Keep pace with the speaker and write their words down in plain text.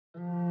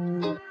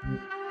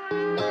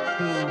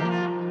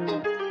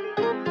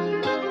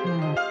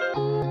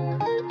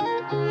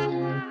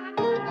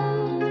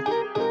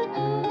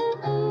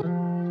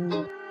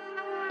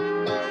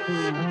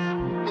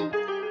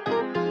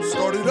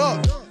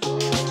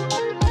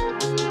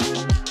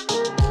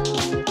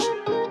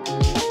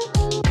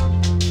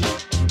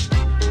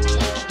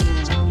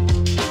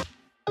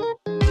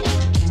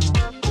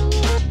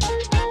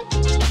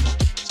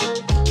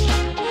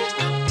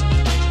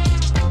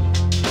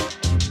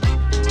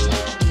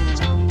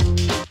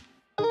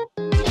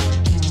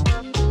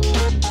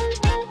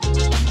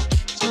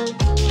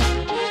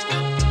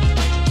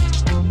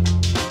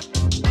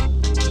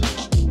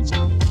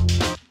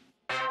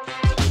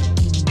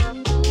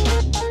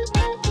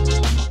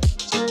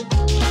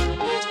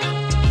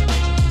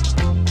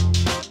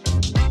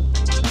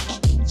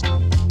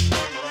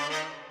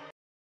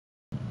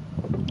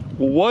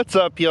What's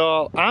up,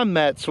 y'all? I'm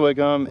Matt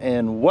Swiggs,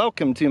 and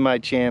welcome to my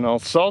channel,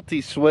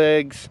 Salty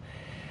Swiggs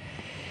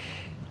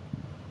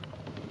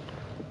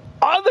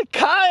on the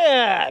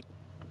kayak.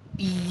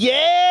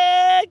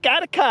 Yeah,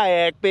 got a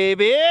kayak,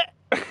 baby.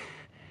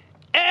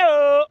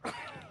 Ew.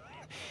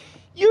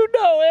 You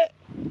know it.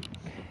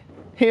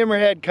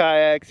 Hammerhead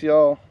Kayaks,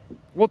 y'all.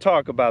 We'll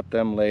talk about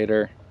them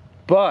later.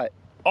 But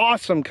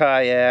awesome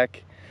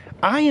kayak.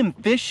 I am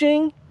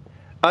fishing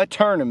a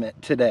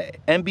tournament today.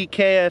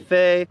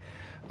 MBKFA.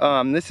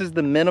 This is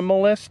the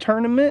Minimalist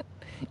Tournament.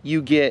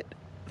 You get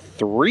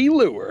 3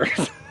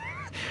 lures.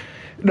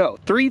 No,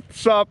 3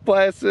 soft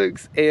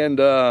plastics and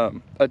a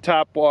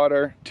top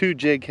water, 2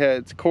 jig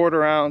heads,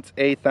 1/4 ounce,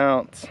 1/8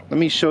 ounce. Let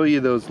me show you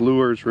those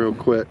lures real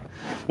quick.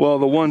 Well,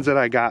 the ones that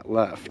I got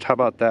left. How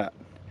about that?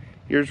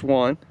 Here's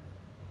one.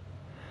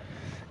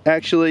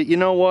 Actually, you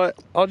know what?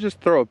 I'll just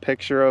throw a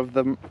picture of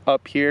them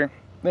up here.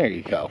 There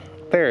you go.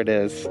 There it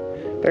is.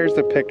 There's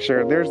the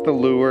picture. There's the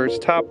lures.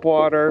 Top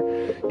water.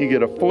 You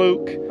get a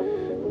fluke,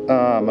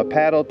 a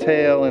paddle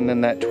tail, and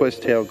then that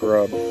twist tail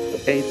grub.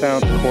 1/8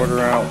 ounce, 1/4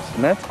 ounce.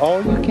 And that's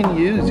all you can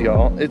use,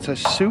 y'all. It's a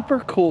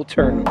super cool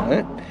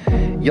tournament.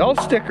 Y'all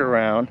stick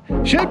around.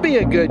 Should be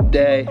a good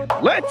day.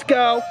 Let's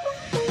go.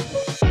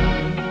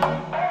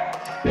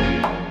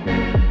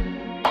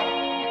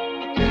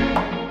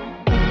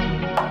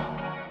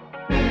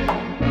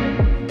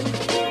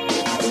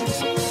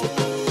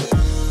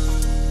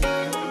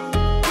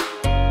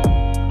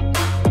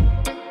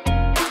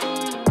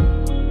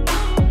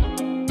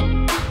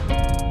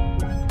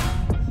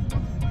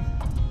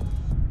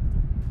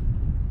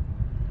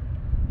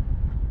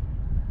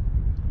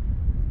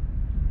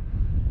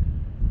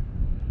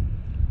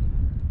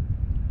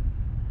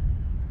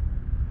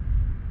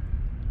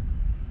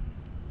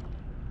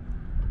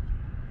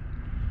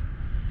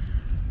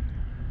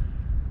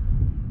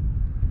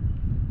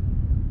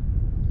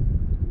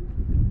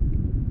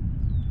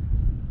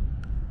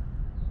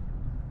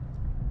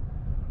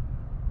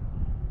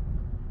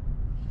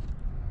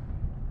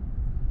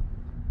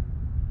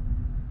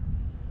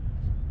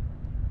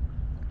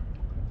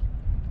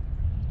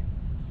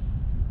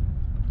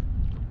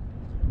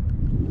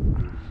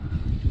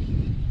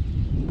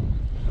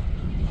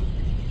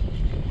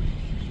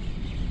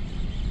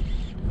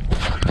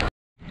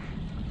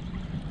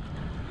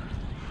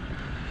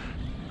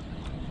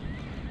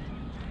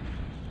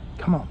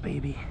 Come on,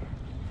 baby.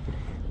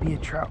 Be a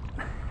trout.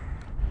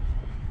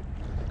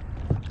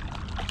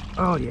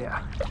 Oh,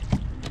 yeah.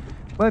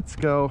 Let's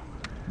go.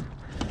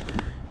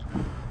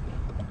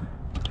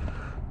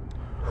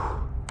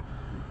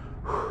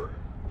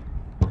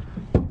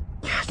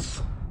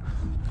 Yes!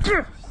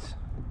 Yes!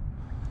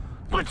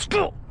 Let's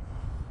go!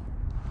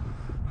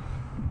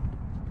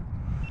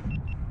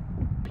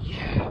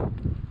 Yeah.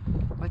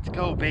 Let's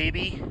go,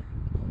 baby.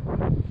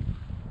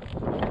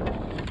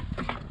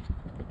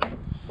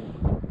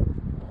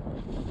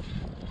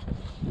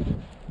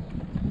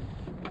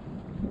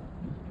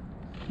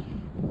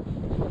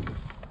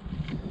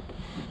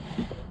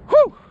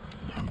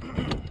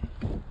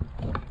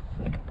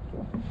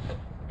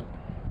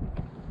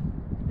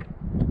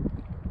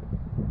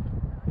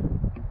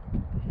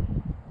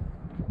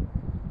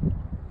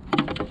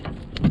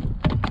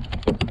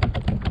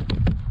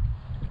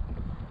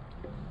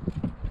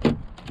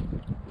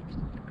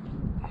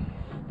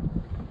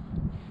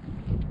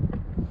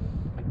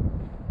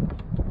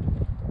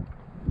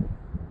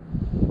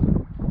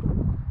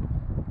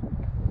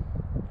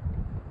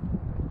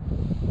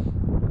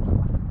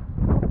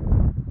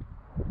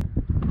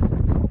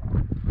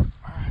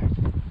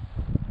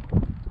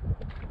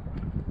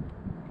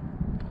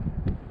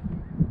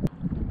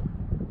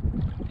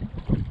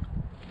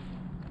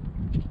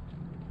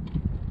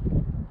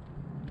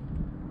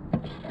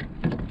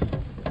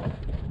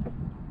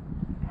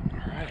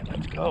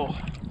 Go.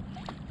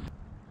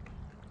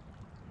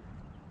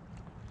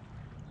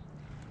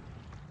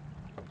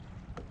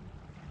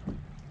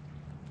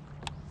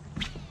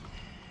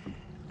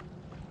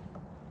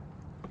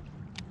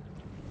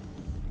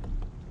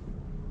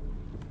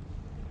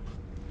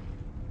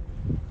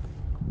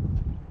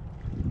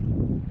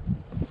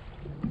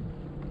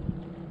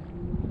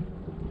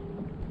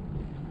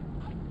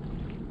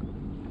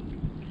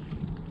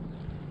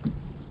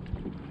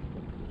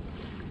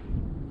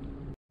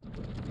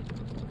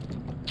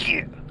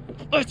 Yeah.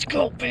 Let's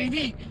go,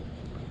 baby.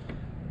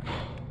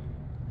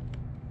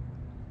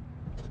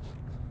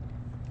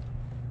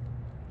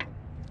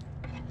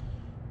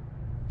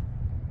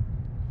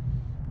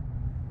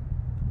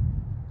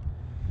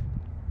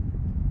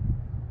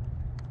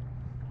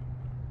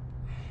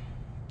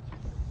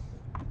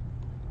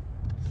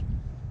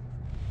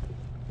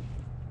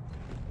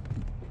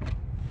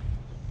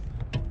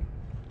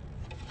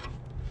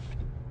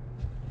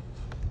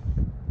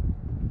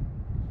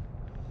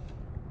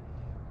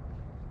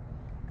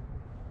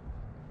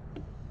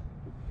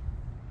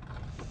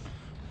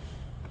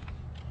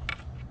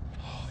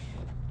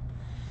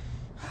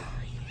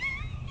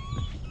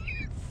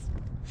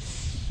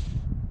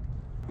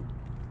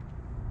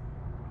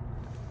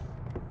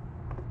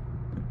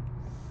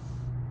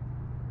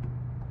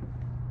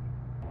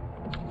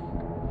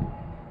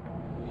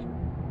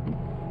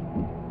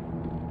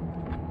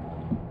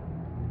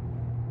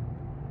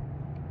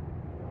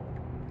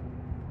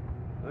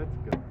 Let's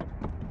go.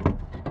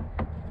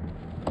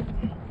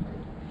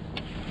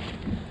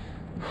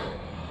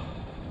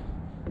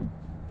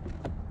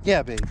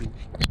 Yeah, baby.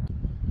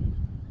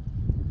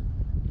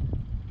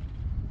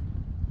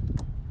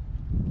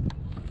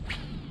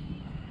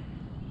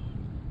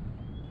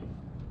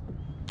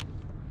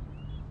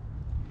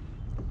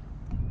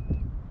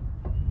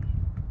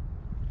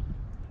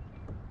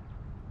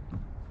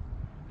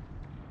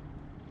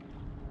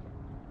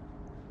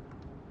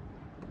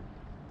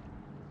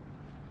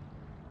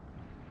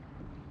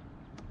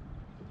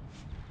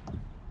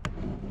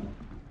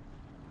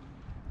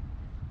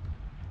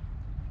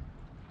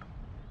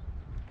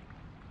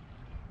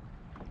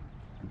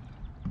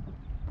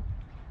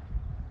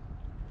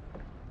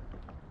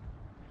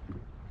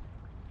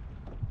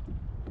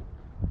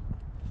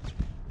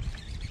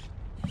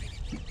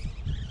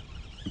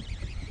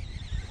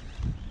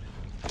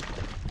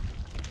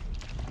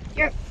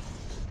 Yes!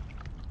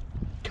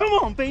 Come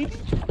on, baby!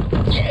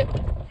 Yeah!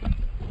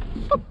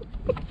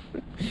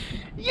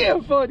 Yeah,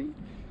 buddy!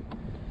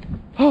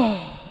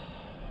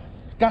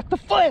 Got the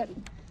flat!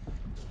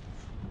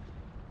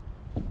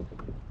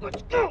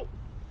 Let's go!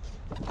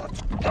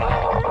 Let's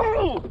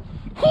go!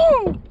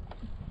 Woo!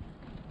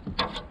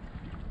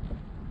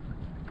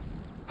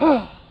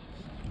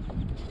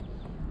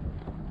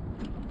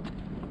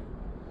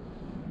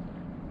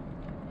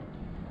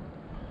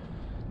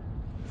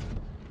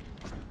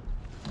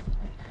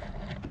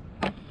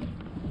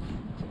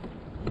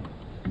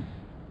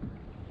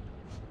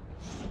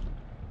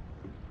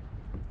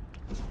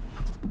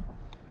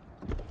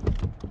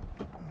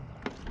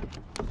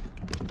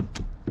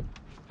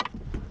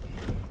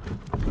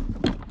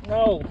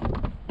 No.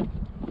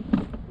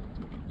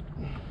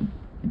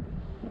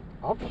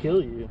 I'll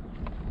kill you.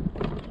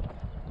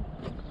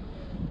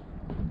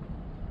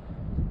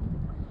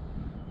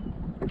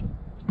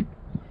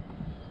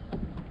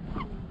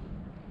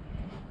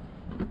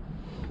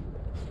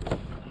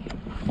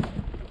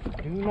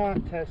 Do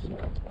not test me.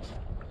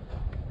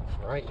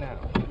 Right now.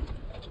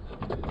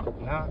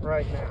 Not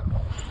right now.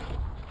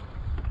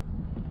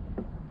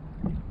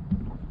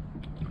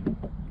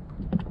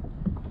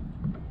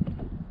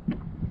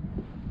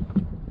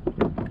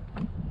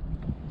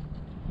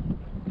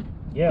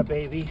 Yeah,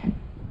 baby.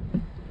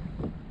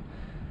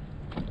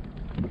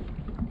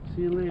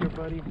 See you later,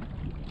 buddy.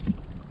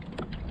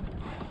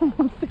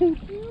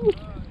 Thank you.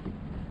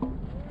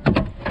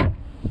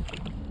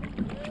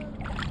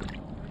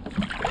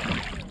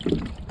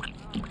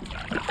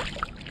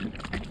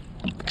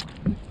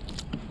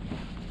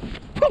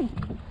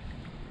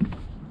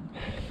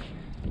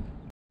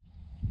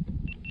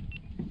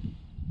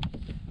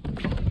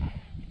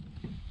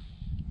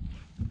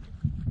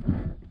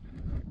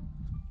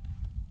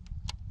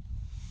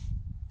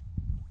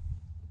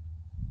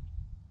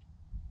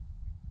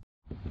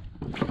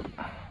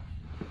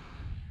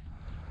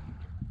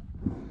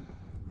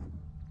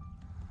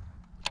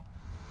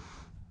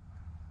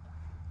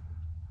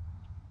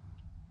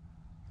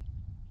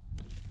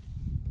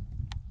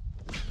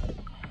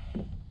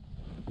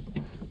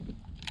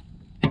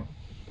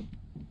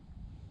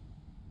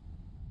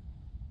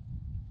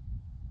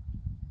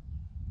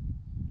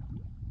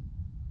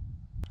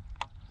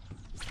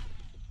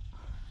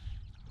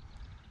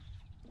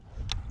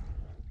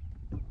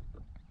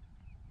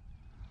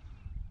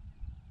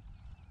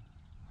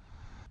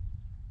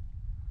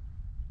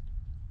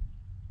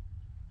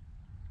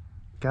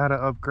 Gotta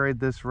upgrade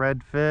this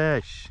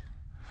redfish.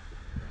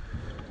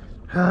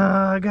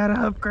 I gotta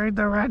upgrade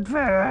the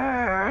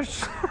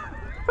redfish.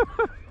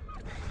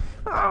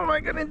 How am I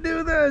gonna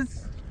do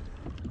this?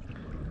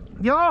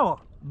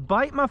 Yo,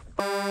 bite my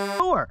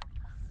lure.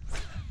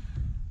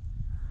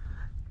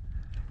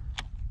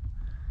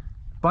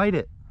 Bite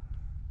it.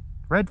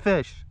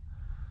 Redfish.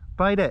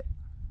 Bite it.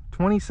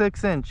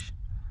 26 inch.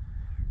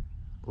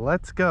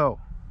 Let's go.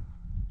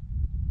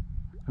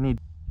 I need.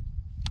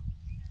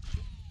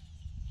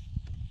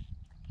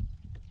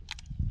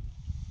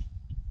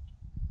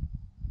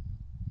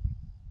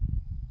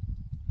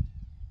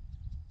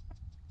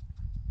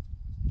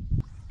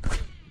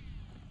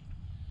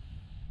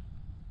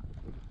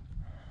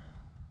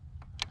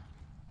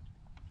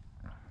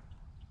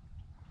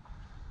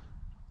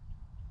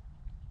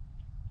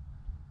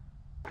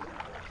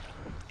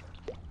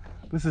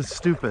 This is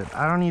stupid.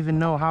 I don't even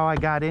know how I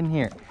got in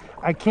here.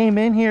 I came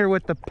in here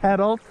with the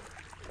pedal.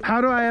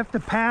 How do I have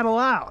to paddle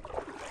out?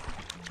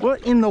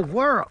 What in the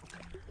world?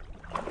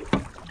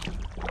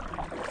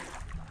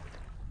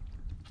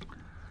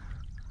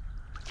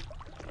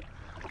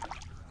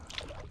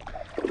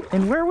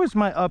 And where was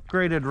my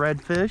upgraded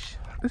redfish?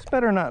 This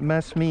better not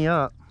mess me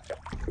up.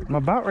 I'm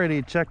about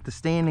ready to check the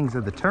standings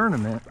of the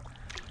tournament.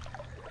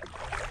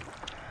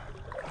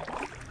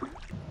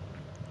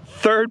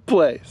 Third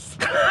place.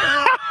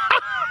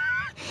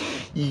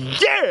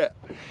 Yeah!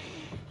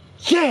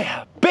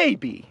 Yeah,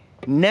 baby!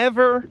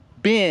 Never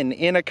been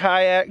in a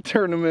kayak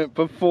tournament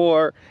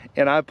before,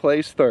 and I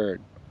placed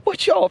third.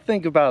 What y'all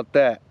think about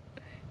that?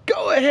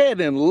 Go ahead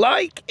and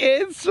like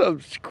and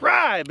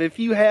subscribe if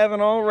you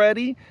haven't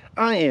already.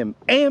 I am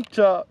amped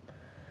up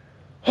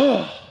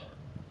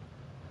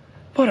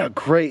What a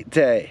great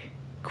day.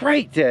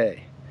 Great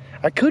day.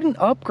 I couldn't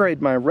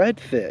upgrade my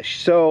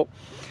redfish. So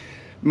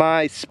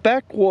my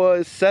spec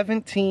was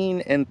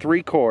 17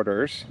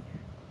 3/4.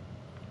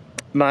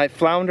 My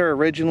flounder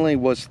originally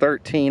was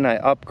 13. I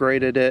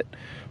upgraded it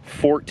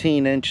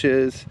 14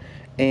 inches.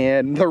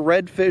 And the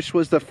redfish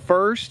was the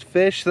first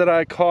fish that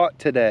I caught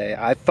today.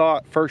 I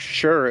thought for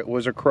sure it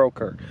was a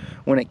croaker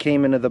when it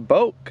came into the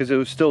boat because it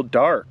was still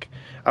dark.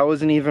 I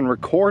wasn't even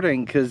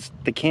recording because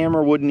the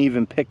camera wouldn't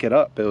even pick it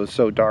up. It was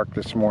so dark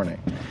this morning.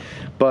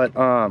 But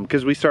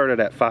because we started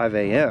at 5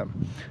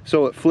 a.m.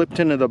 So it flipped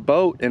into the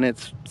boat and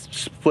it's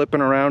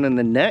flipping around in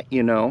the net,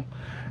 you know.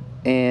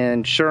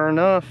 And sure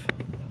enough,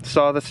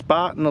 saw the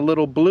spot and the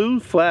little blue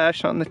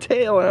flash on the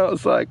tail, and I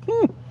was like,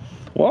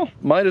 well,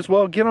 might as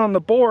well get on the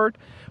board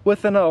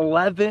with an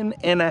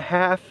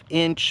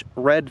 11.5-inch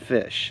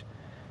redfish.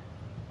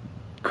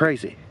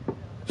 Crazy.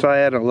 So I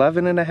had an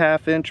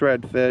 11.5-inch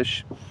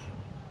redfish,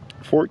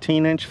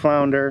 14-inch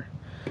flounder,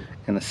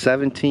 and a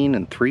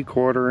 17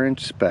 3/4-inch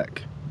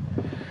spec.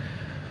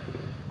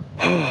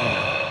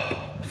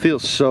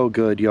 Feels so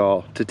good,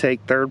 y'all, to take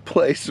third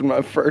place in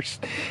my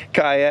first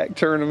kayak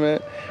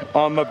tournament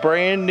on my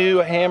brand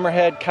new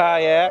Hammerhead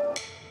Kayak.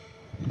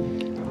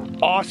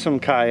 Awesome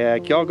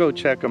kayak. Y'all go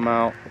check them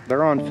out.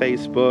 They're on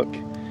Facebook.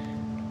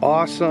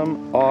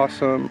 Awesome,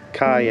 awesome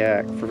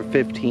kayak for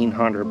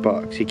 1,500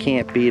 bucks. You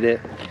can't beat it.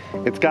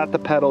 It's got the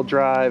pedal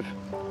drive.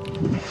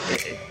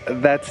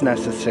 That's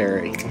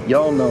necessary.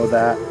 Y'all know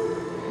that.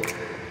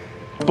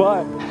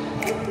 But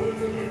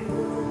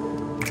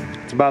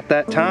it's about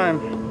that time.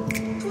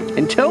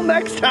 Until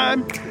next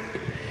time,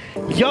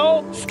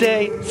 y'all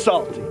stay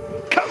salty.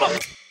 Come on.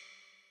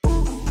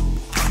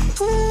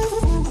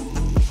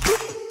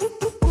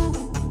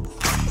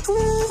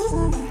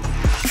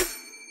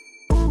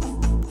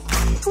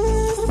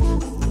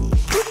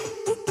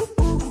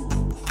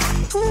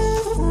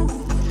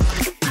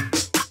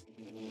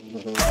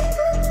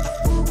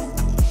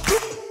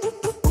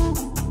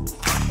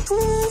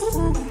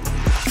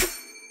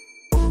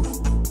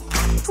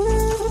 Woo!